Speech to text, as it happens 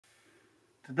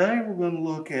Today we're going to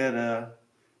look at a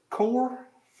core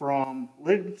from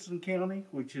Livingston County,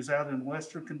 which is out in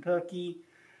western Kentucky,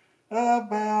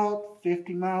 about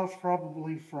 50 miles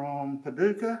probably from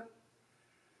Paducah.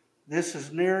 This is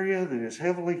an area that is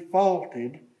heavily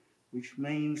faulted, which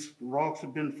means the rocks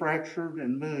have been fractured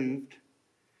and moved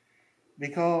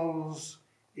because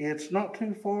it's not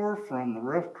too far from the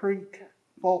Rough Creek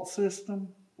fault system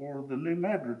or the New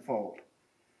Madrid fault.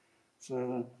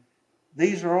 So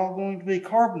these are all going to be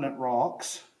carbonate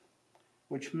rocks,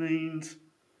 which means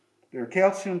they're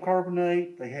calcium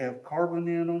carbonate, they have carbon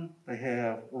in them, they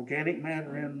have organic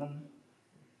matter in them.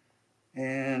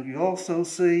 And you also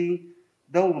see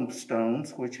dolomite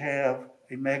stones, which have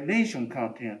a magnesium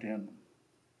content in them.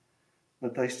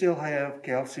 But they still have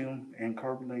calcium and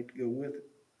carbonate to go with it.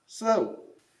 So,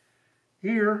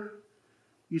 here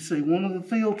you see one of the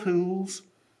field tools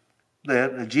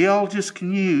that a geologist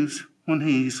can use when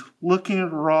he's looking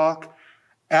at a rock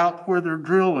out where they're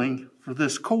drilling for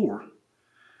this core.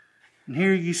 And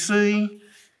here you see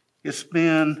it's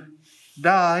been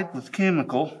dyed with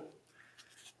chemical.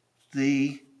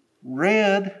 The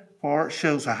red part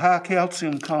shows a high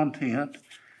calcium content.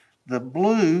 The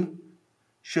blue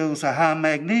shows a high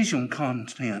magnesium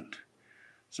content.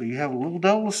 So you have a little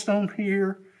dolostone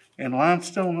here and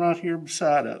limestone right here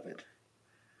beside of it.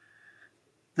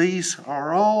 These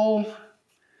are all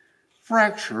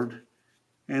fractured,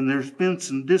 and there's been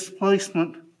some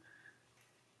displacement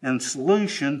and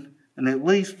solution, and it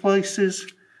leaves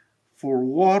places for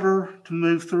water to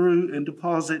move through and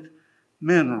deposit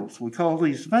minerals. We call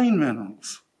these vein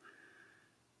minerals,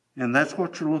 and that's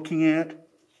what you're looking at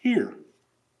here.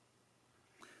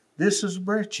 This is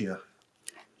breccia.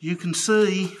 You can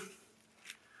see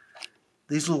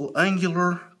these little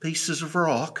angular pieces of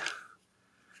rock,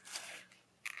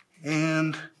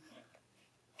 and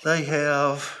they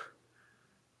have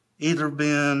either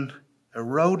been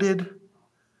eroded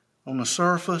on the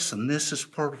surface, and this is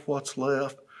part of what's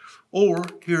left, or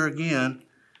here again,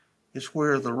 it's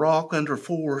where the rock under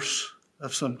force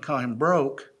of some kind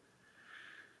broke,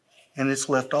 and it's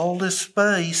left all this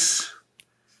space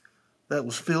that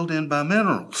was filled in by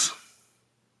minerals.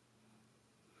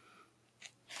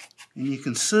 And you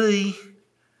can see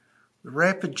the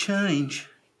rapid change.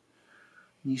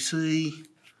 You see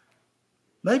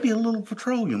maybe a little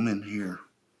petroleum in here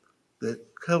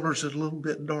that colors it a little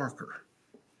bit darker.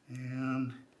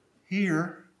 And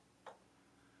here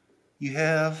you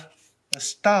have a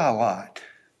stylite.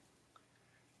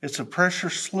 It's a pressure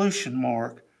solution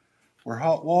mark where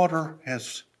hot water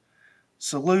has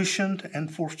solutioned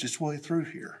and forced its way through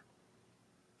here.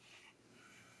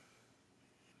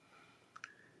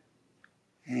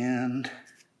 And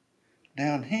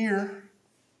down here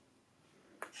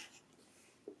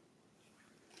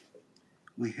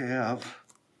we have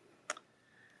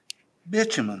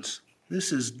bitumens.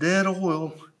 This is dead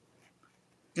oil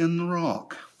in the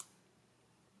rock.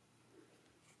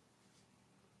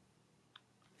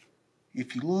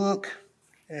 If you look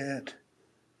at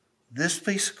this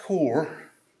piece of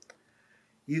core,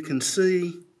 you can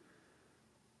see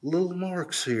little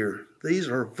marks here. These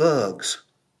are vugs.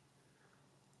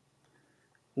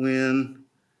 When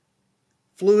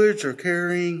fluids are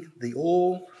carrying the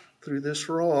oil through this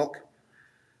rock,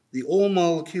 the oil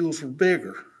molecules were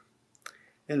bigger,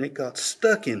 and it got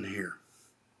stuck in here.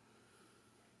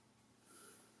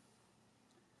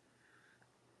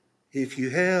 If you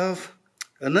have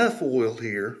enough oil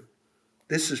here,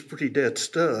 this is pretty dead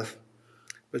stuff,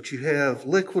 but you have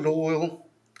liquid oil,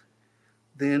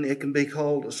 then it can be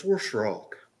called a source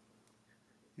rock.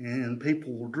 And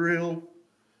people will drill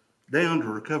down to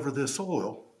recover this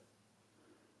oil.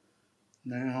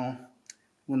 Now,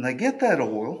 when they get that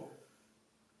oil,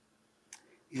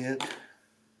 it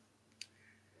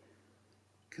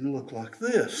can look like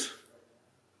this.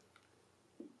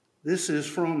 This is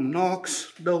from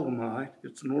Knox dolomite.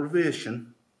 It's an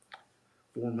Ordovician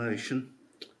formation.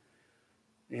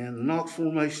 And the Knox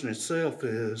formation itself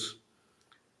is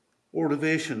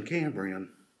Ordovician Cambrian.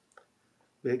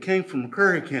 It came from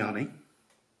McCurry County.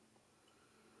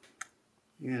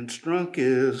 And Strunk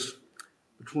is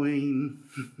between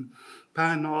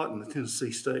Pine Knot and the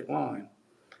Tennessee state line.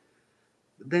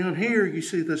 Down here you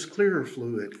see this clearer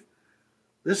fluid.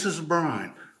 This is a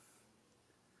brine.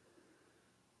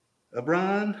 A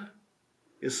brine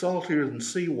is saltier than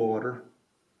seawater.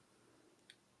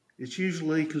 It's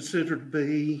usually considered to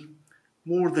be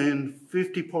more than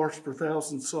 50 parts per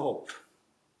thousand salt.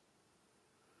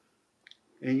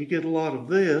 And you get a lot of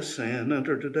this, and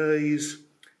under today's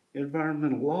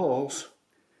environmental laws,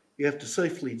 you have to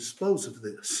safely dispose of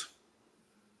this.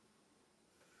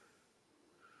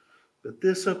 But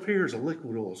this up here is a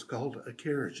liquid oil. It's called a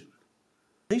kerogen.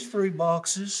 These three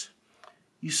boxes,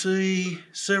 you see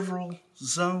several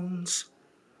zones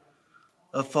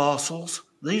of fossils.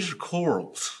 These are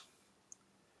corals.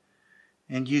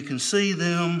 And you can see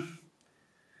them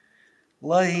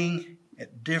laying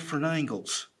at different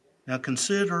angles. Now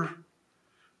consider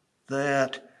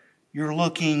that you're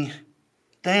looking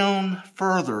down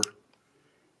further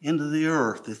into the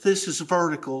earth. If this is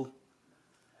vertical,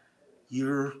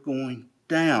 you're going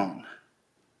down.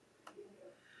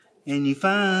 And you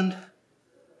find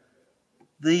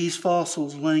these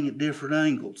fossils laying at different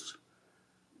angles.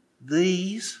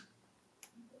 These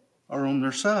are on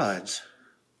their sides.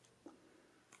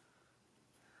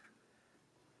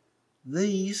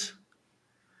 These,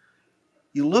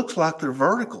 it looks like they're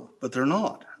vertical, but they're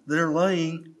not. They're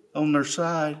laying on their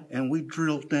side, and we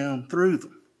drilled down through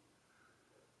them.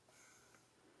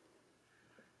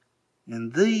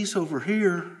 And these over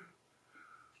here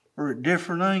are at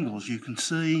different angles. You can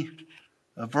see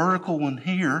a vertical one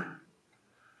here.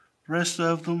 The rest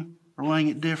of them are laying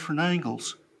at different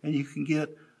angles, and you can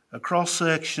get a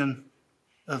cross-section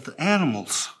of the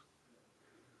animals.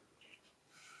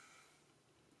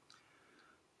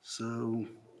 So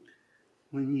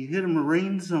when you hit a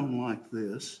marine zone like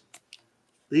this,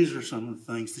 these are some of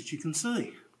the things that you can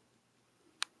see.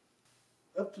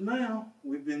 Up to now,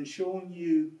 we've been showing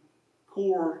you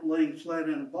core laying flat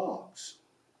in a box.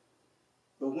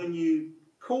 But when you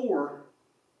core,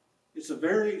 it's a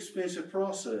very expensive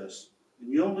process,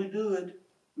 and you only do it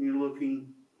when you're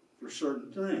looking for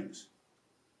certain things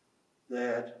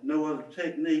that no other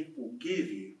technique will give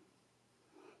you.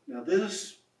 Now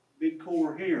this big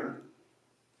core here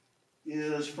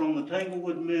is from the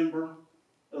Tanglewood member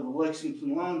of the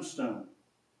Lexington limestone.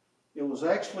 It was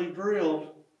actually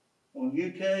drilled on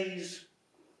UK's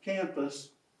campus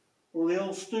for the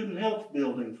old student health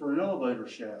building for an elevator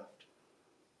shaft.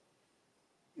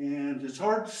 And it's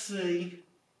hard to see,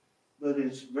 but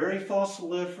it's very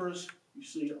fossiliferous. You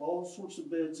see all sorts of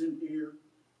beds in here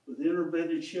with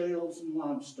interbedded shales and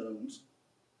limestones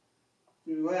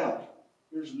throughout.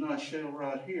 Here's a nice shale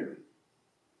right here.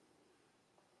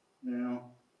 Now,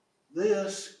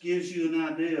 this gives you an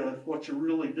idea of what you're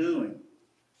really doing,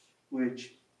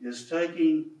 which is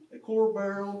taking a core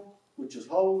barrel, which is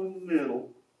hollow in the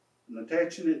middle, and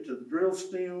attaching it to the drill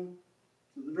stem,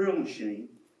 to the drill machine,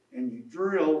 and you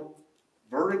drill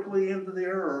vertically into the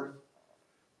earth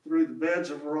through the beds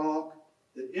of rock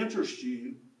that interest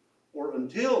you, or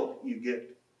until you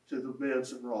get to the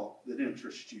beds of rock that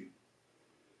interest you.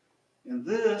 And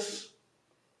this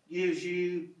gives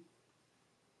you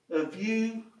a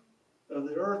view of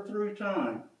the earth through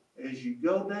time. As you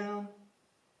go down,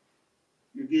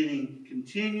 you're getting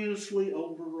continuously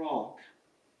older rock.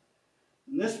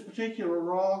 And this particular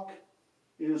rock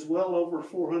is well over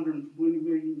 420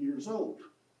 million years old.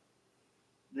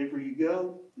 The deeper you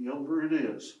go, the older it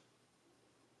is.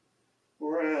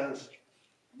 Whereas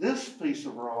this piece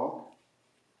of rock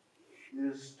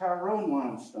is Tyrone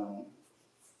limestone.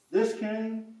 This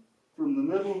came from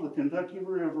the middle of the Kentucky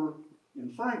River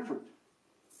in Frankfort.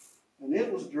 And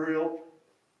it was drilled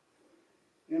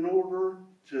in order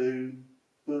to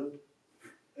put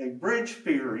a bridge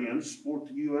pier in to support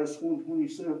the US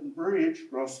 127 bridge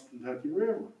across the Kentucky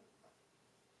River.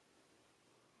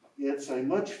 It's a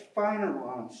much finer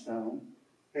limestone,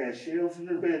 has shales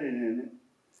embedded in it.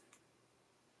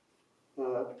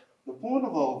 But the point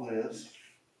of all this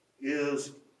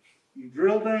is you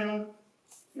drill down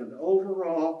into older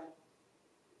rock,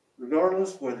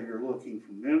 regardless whether you're looking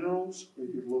for minerals,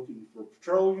 whether you're looking for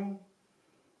petroleum,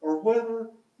 or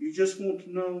whether you just want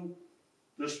to know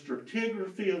the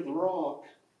stratigraphy of the rock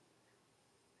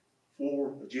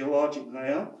for a geologic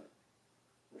map,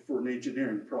 or for an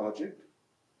engineering project,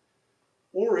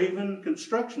 or even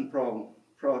construction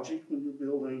project when you're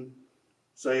building,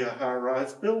 say, a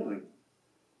high-rise building.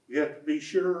 You have to be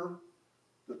sure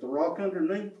that the rock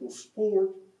underneath will support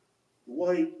the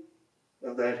weight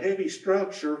of that heavy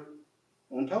structure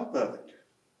on top of it.